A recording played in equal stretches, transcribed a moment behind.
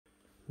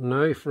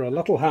Now for a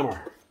little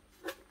hammer.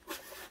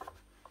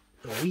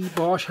 A wee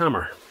Bosch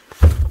hammer.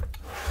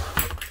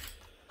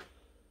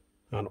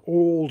 An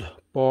old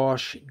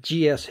Bosch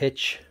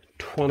GSH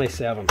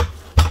 27.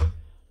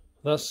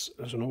 This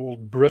is an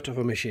old brute of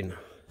a machine.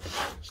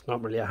 It's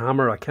not really a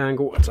hammer, a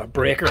Kango, it's a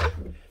breaker.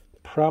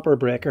 Proper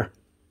breaker.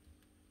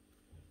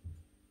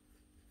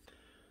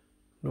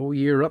 No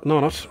year written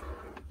on it.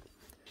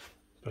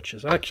 But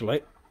she's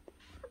actually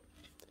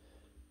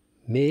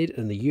made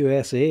in the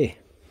USA.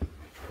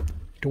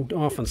 Don't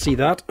often see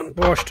that in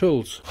Bosch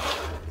tools.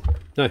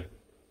 Now,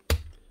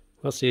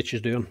 let's see what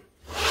she's doing.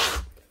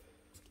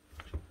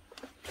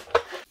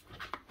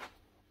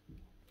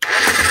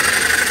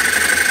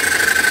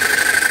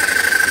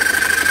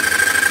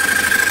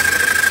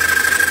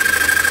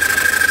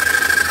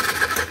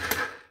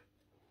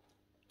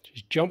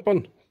 She's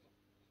jumping,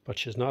 but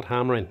she's not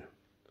hammering.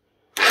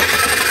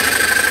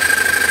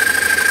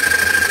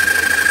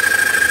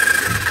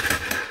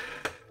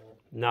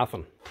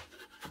 Nothing.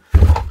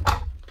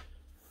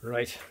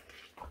 Right.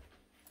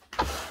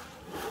 Now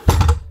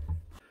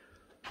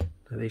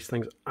these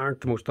things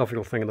aren't the most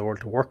difficult thing in the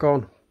world to work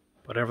on,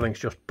 but everything's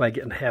just big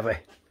and heavy.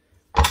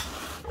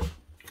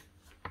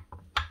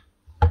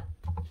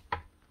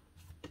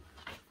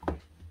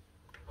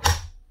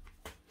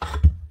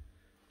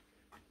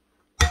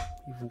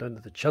 Even down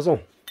to the chisel.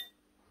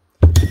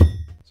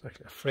 It's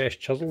actually a fresh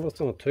chisel that's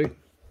on it too.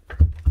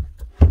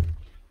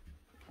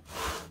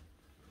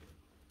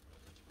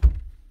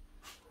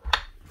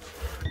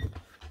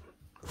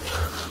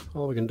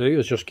 All we can do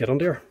is just get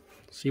under here,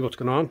 see what's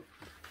going on.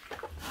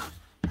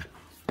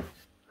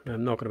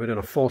 I'm not going to be doing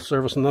a full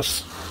service on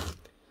this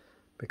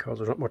because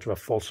there's not much of a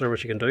full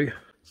service you can do.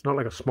 It's not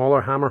like a smaller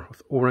hammer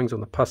with O-rings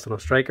on the piston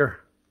and striker.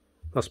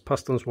 This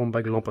piston's one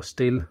big lump of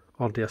steel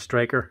onto a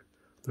striker.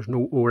 There's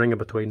no O-ring in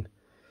between.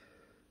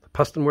 The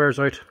piston wears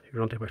out,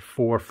 you're onto about €400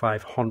 or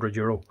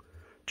 €500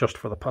 just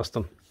for the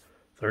piston.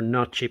 They're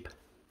not cheap.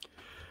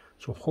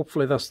 So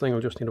hopefully this thing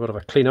will just need a bit of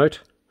a clean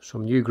out,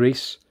 some new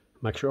grease.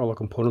 Make sure all the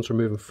components are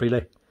moving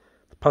freely.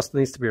 The piston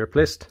needs to be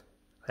replaced.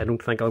 I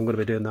don't think I'm going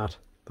to be doing that.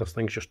 This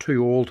thing's just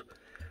too old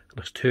and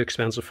it's too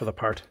expensive for the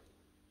part.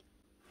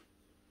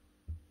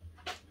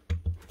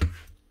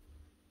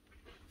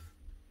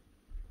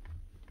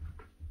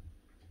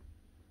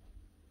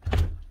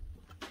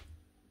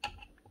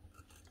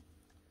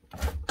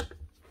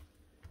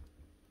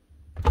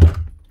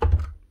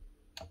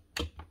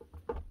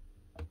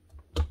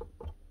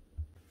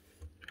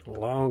 A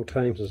long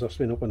time since this has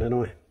been opened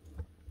anyway.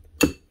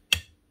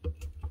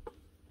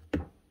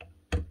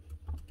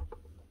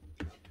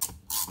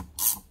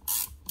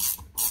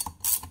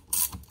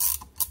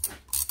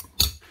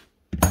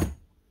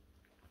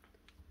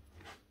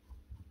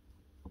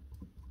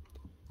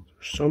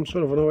 Some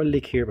sort of an oil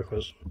leak here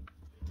because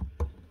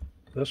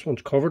this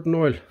one's covered in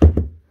oil.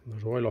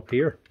 There's oil up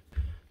here,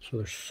 so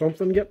there's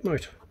something getting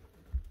out.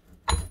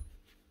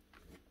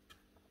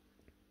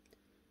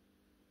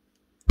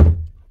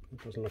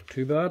 It doesn't look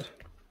too bad.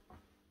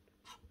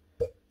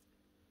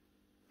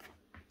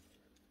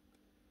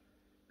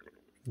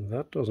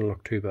 That doesn't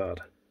look too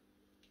bad.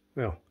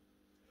 Well,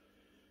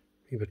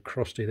 a bit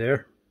crusty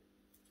there.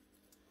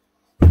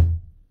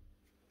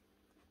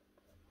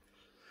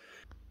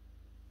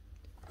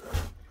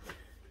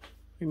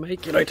 We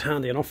might get out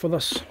handy enough for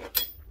this.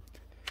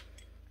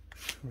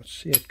 Let's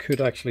see, it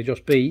could actually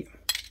just be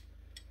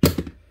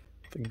the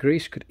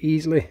grease could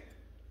easily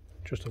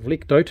just have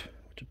leaked out,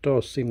 which it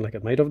does seem like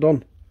it might have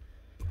done,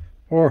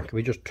 or it could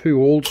be just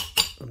too old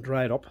and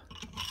dried up.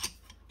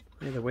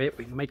 Either way,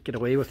 we might get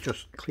away with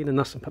just cleaning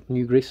this and putting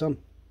new grease on.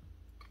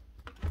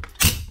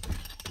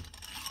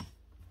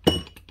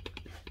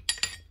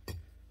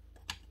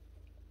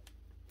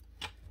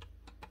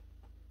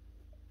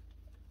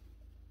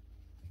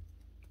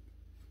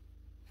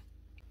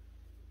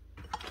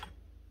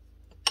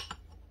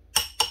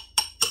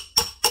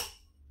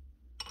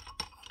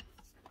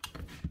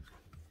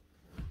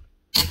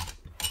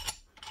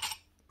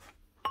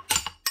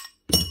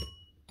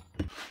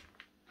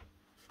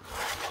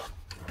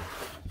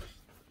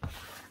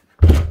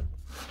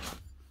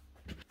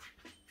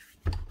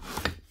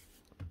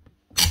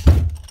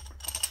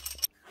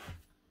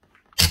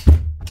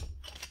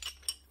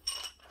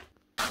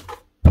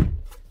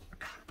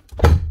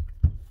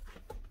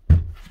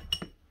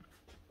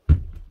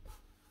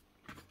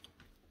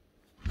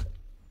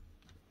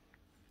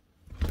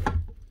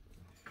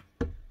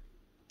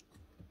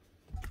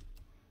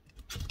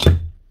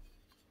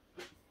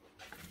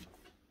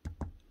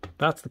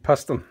 That's the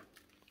piston.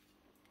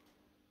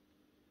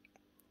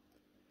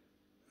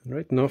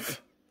 Right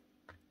enough.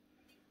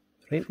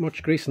 There ain't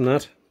much grease in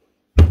that.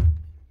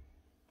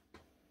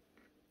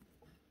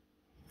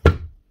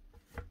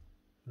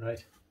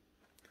 Right.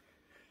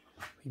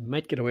 We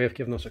might get away with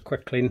giving us a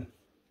quick clean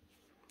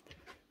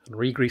and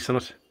re-greasing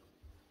it.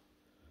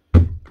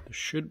 There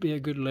should be a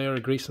good layer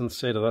of grease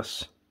inside of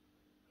this,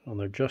 and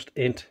there just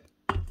ain't.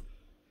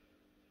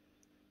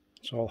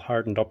 It's all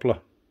hardened up.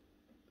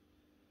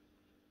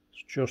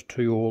 It's just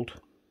too old.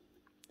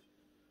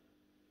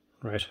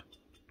 Right.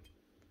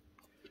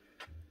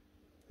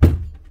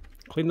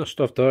 clean this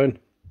stuff down,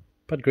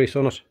 put grease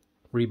on it,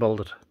 rebuild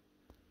it.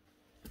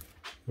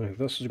 Now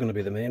this is going to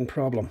be the main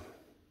problem.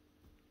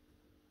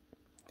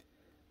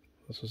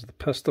 This is the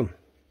piston.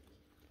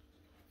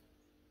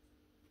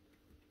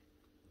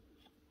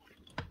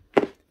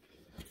 But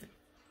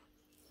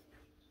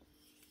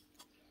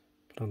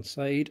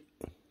inside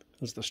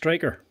is the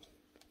striker.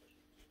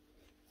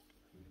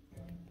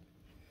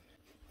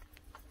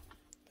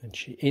 And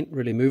she ain't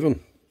really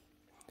moving.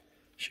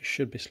 She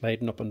should be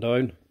sliding up and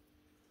down,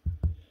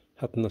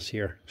 hitting this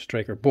here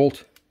striker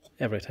bolt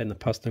every time the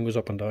piston goes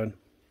up and down.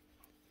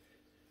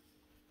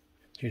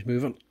 She's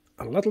moving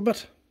a little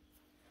bit,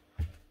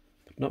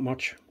 but not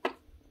much.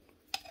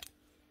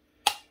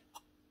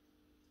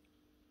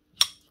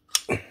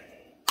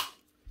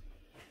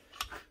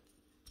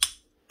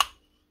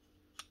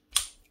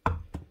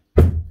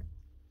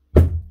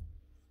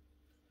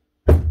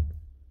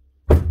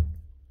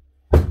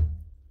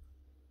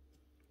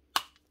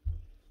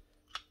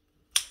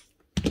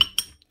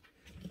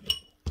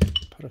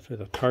 Put it through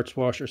the parts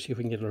washer, see if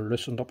we can get her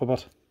loosened up a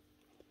bit.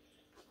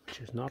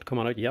 She's not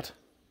coming out yet.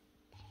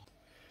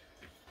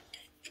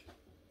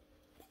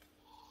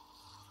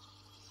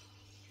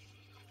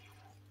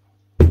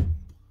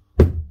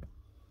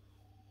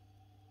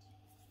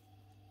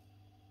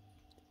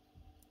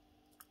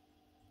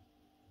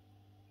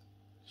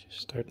 She's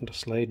starting to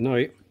slide now.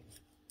 It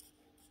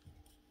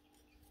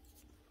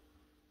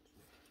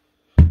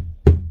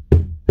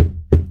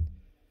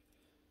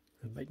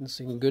mightn't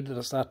seem good that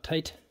it's that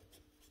tight,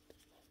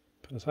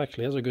 but it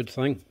actually is a good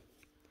thing.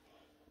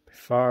 It'd be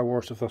far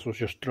worse if this was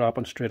just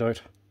dropping straight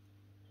out.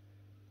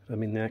 I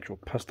mean, the actual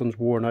piston's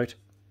worn out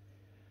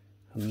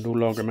and no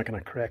longer making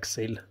a correct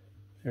seal.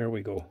 There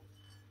we go.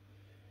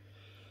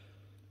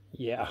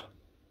 Yeah,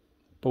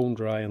 bone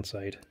dry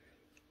inside.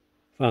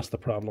 That's the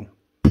problem.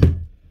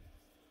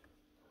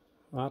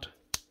 That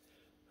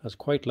is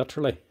quite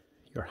literally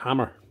your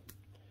hammer.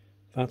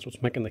 That's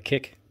what's making the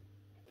kick.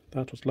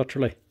 That's what's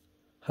literally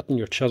hitting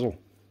your chisel.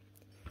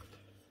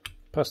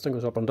 Piston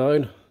goes up and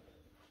down,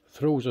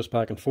 throws us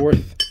back and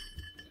forth,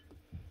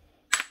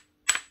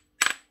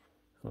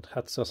 and it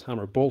hits this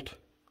hammer bolt,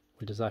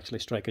 which is actually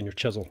striking your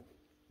chisel.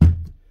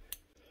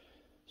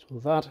 So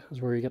that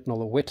is where you're getting all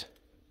the weight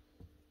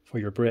for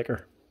your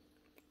breaker.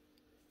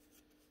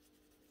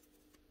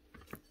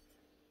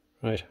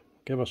 Right,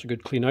 give us a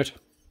good clean out.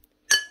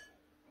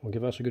 We'll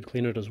give us a good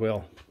clean out as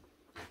well.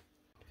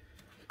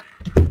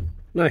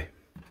 Now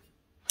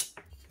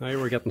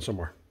we're getting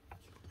somewhere.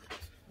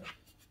 A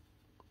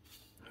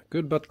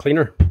good bit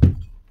cleaner.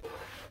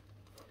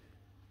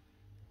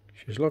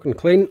 She's looking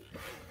clean.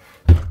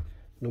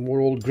 No more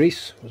old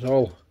grease. It was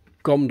all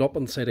gummed up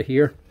inside of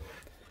here.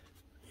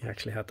 You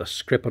actually had to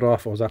scrape it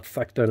off. It was that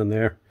thick down in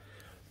there.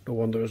 No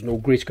wonder there's no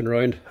grease going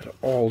around. It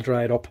all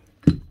dried up.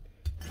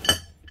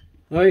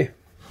 Now, you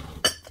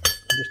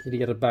just need to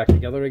get it back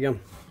together again.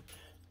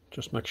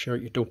 Just make sure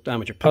you don't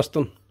damage your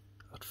piston.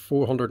 At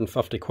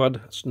 450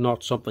 quid, it's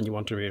not something you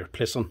want to be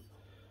replacing.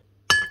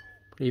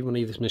 But even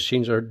if these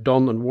machines are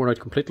done and worn out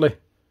completely,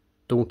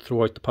 don't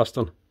throw out the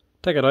piston.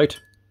 Take it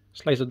out,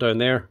 slice it down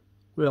there,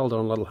 well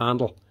done little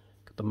handle.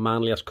 Get the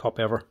manliest cup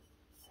ever.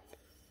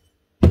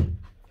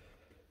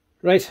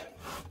 Right,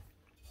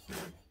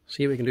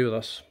 see what we can do with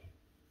this.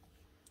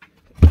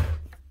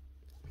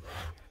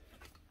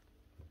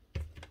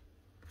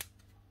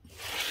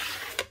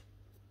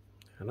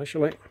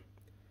 Initially,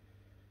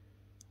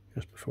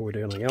 just before we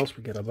do anything else,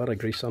 we get a bit of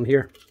grease on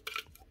here.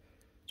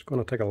 It's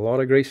going to take a lot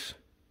of grease.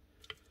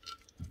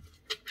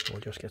 We'll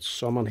just get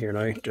some on here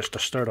now, just to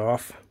start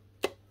off.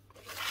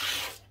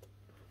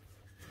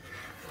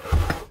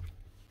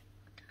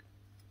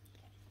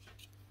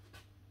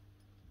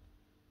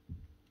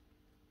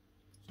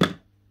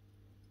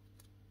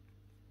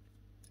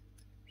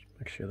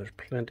 Make sure there's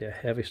plenty of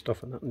heavy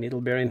stuff in that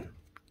needle bearing.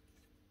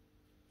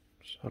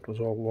 So that was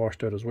all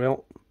washed out as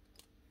well.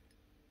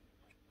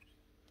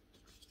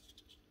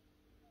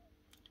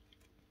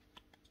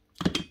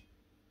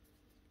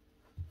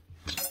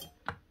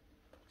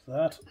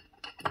 That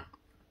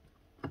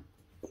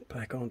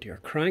back onto your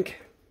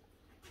crank.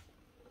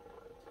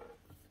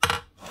 I'm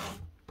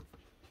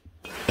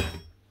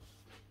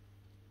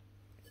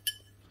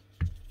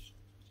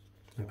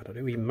going to do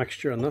a wee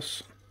mixture on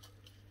this.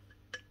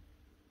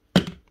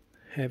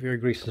 Heavier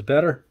grease is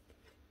better,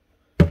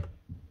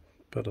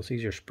 but it's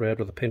easier spread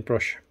with a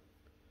paintbrush.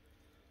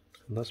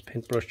 And this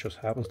paintbrush just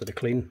happens to be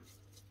clean,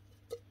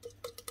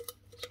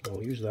 so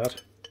I'll use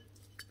that.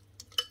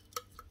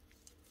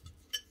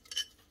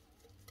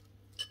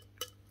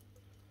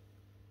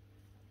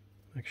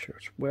 Make sure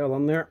it's well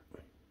on there.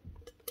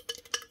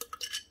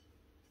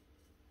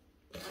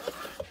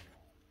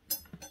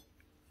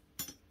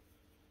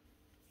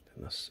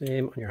 And the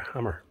same on your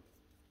hammer.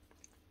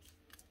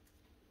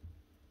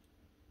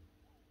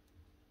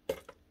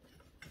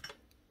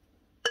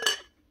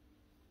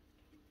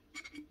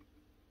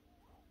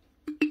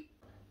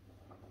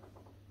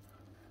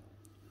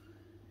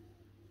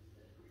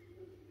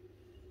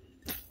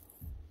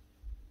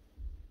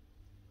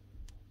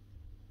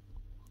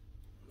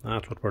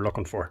 That's what we're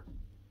looking for.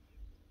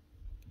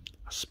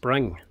 a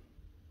spring.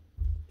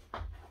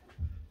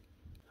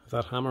 If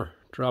that hammer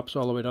drops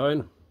all the way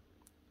down,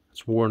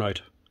 it's worn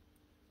out.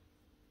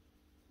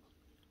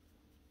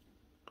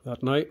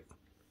 That now, it's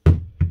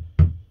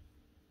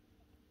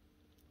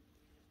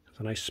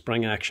a nice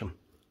spring action.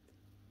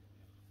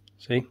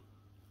 See?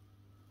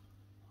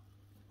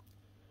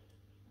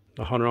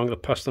 Nothing wrong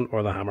with the piston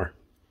or the hammer.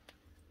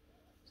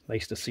 It's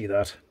nice to see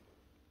that.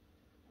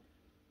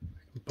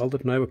 Build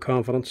it now with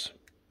confidence.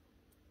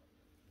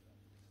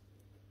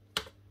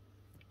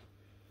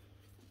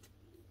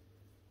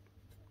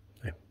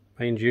 Now,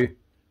 mind you,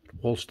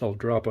 it will still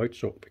drop out,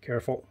 so be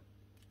careful.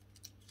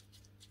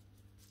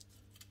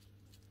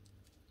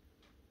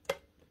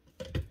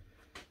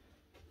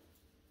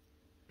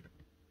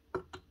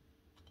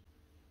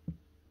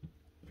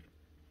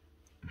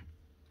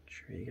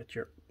 Sure you get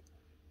your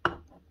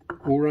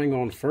O-ring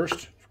on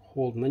first,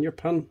 holding in your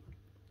pin.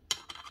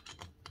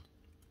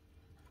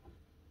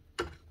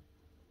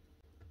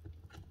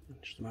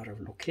 Just a matter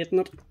of locating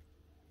it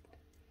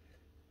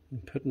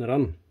and putting it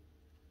on.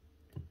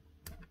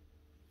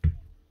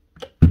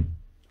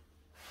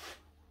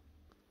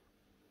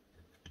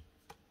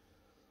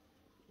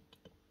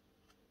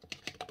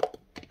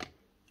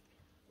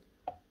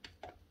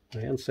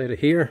 The inside of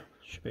here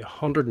should be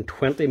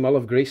 120 mil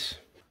of grease.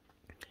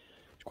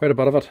 It's quite a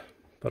bit of it,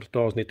 but it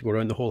does need to go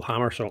around the whole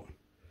hammer, so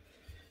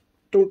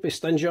don't be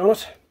stingy on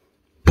it.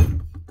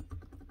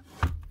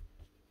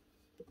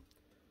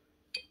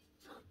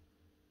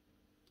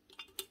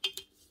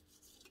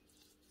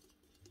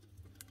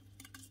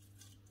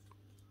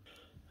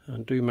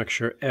 And do make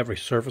sure every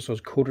surface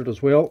is coated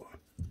as well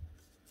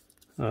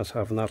as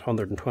having that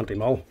 120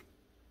 mil.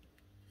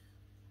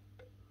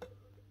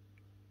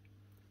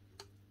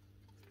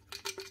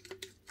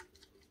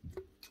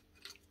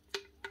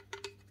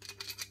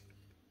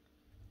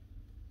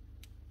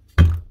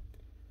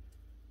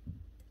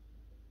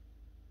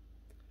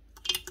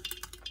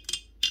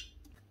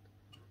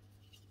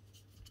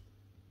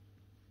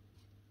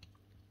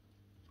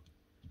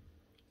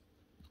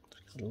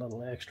 A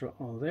little extra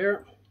on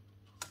there.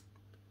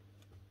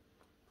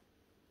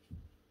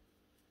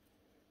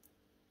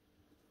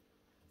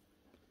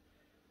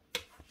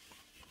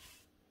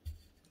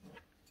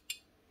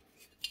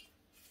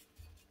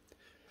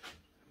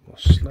 We'll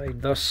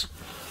slide this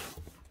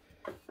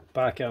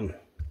back in.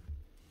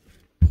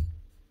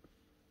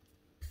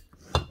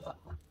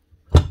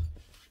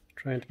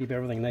 Trying to keep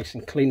everything nice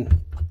and clean.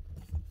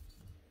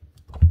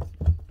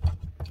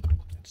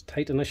 It's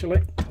tight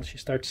initially as you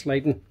start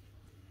sliding.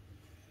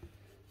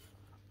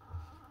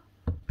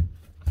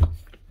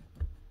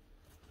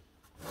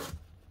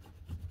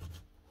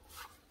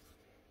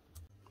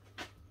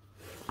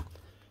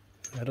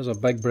 It is a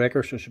big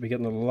breaker, so it should be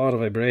getting a lot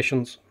of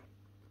vibrations.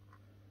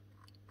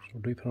 So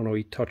do put on a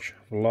wee touch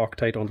of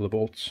Loctite onto the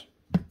bolts.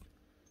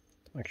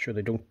 Make sure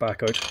they don't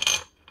back out.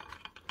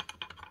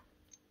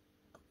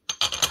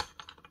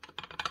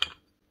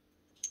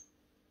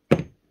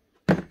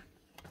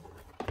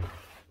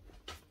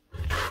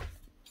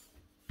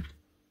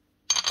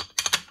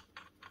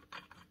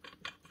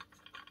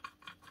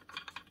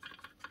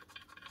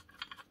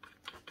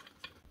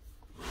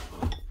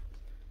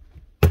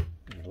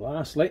 And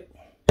lastly,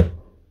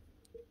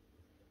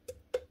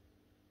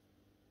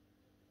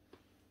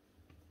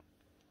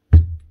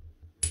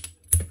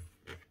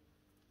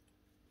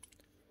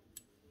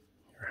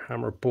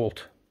 hammer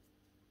bolt.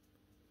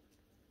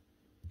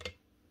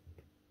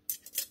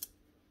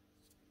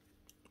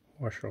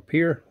 Washer up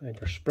here, and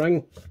your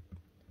spring.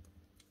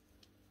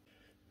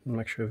 And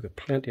make sure we've got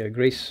plenty of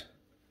grease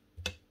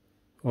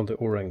on the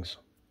O-rings.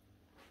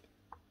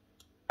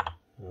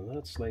 And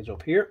that slides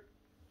up here.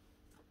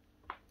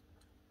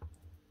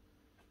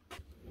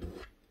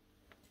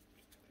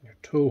 Your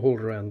tool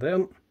holder around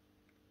them.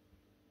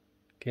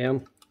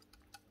 Again,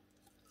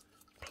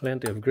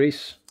 plenty of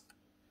grease.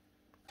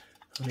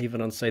 And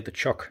even inside the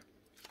chuck.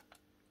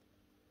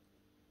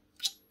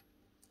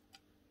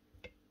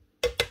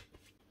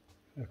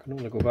 I can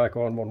only go back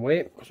on one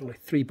way. There's only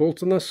 3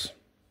 bolts in this.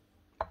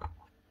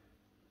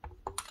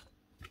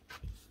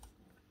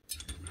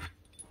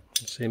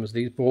 Same as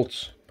these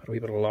bolts, put a wee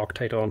bit of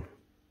Loctite on.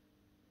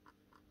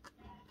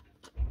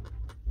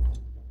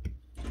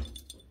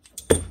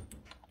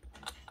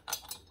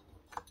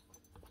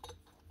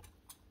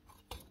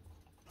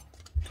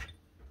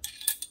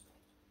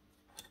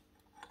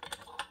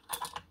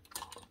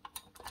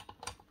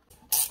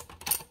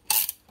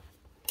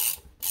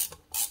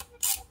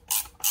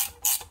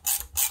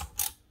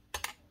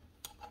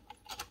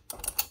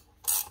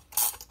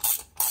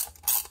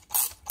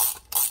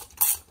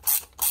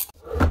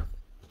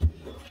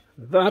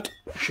 That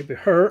should be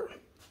her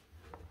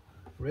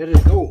ready to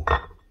go.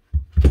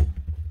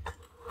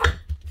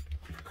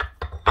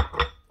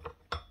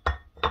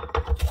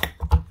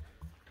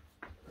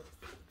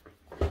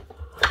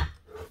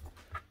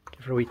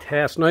 Give her a wee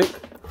test now,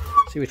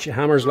 see what she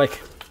hammers like.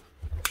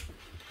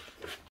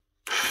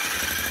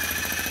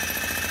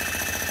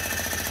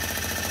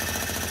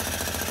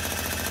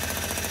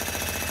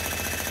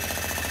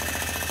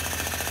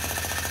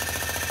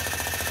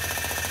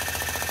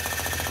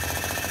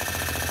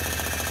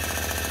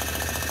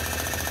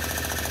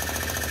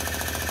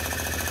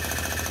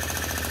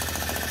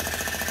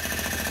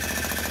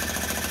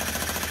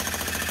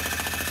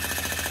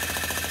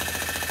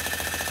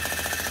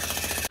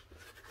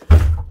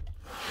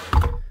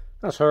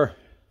 That's her,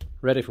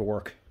 ready for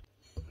work.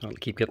 It'll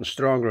keep getting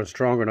stronger and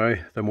stronger now,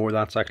 the more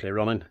that's actually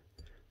running.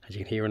 As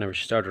you can hear, whenever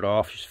she started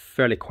off, she's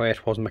fairly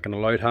quiet, wasn't making a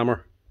loud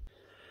hammer.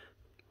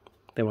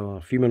 Then when a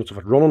few minutes of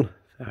it running,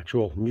 the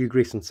actual new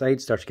grease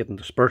inside starts getting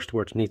dispersed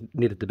where it's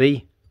needed to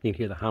be. You can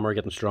hear the hammer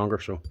getting stronger,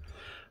 so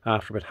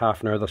after about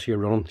half an hour this here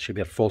running, she'll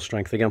be at full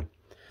strength again.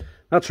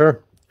 That's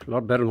her. A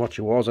lot better than what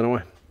she was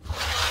anyway.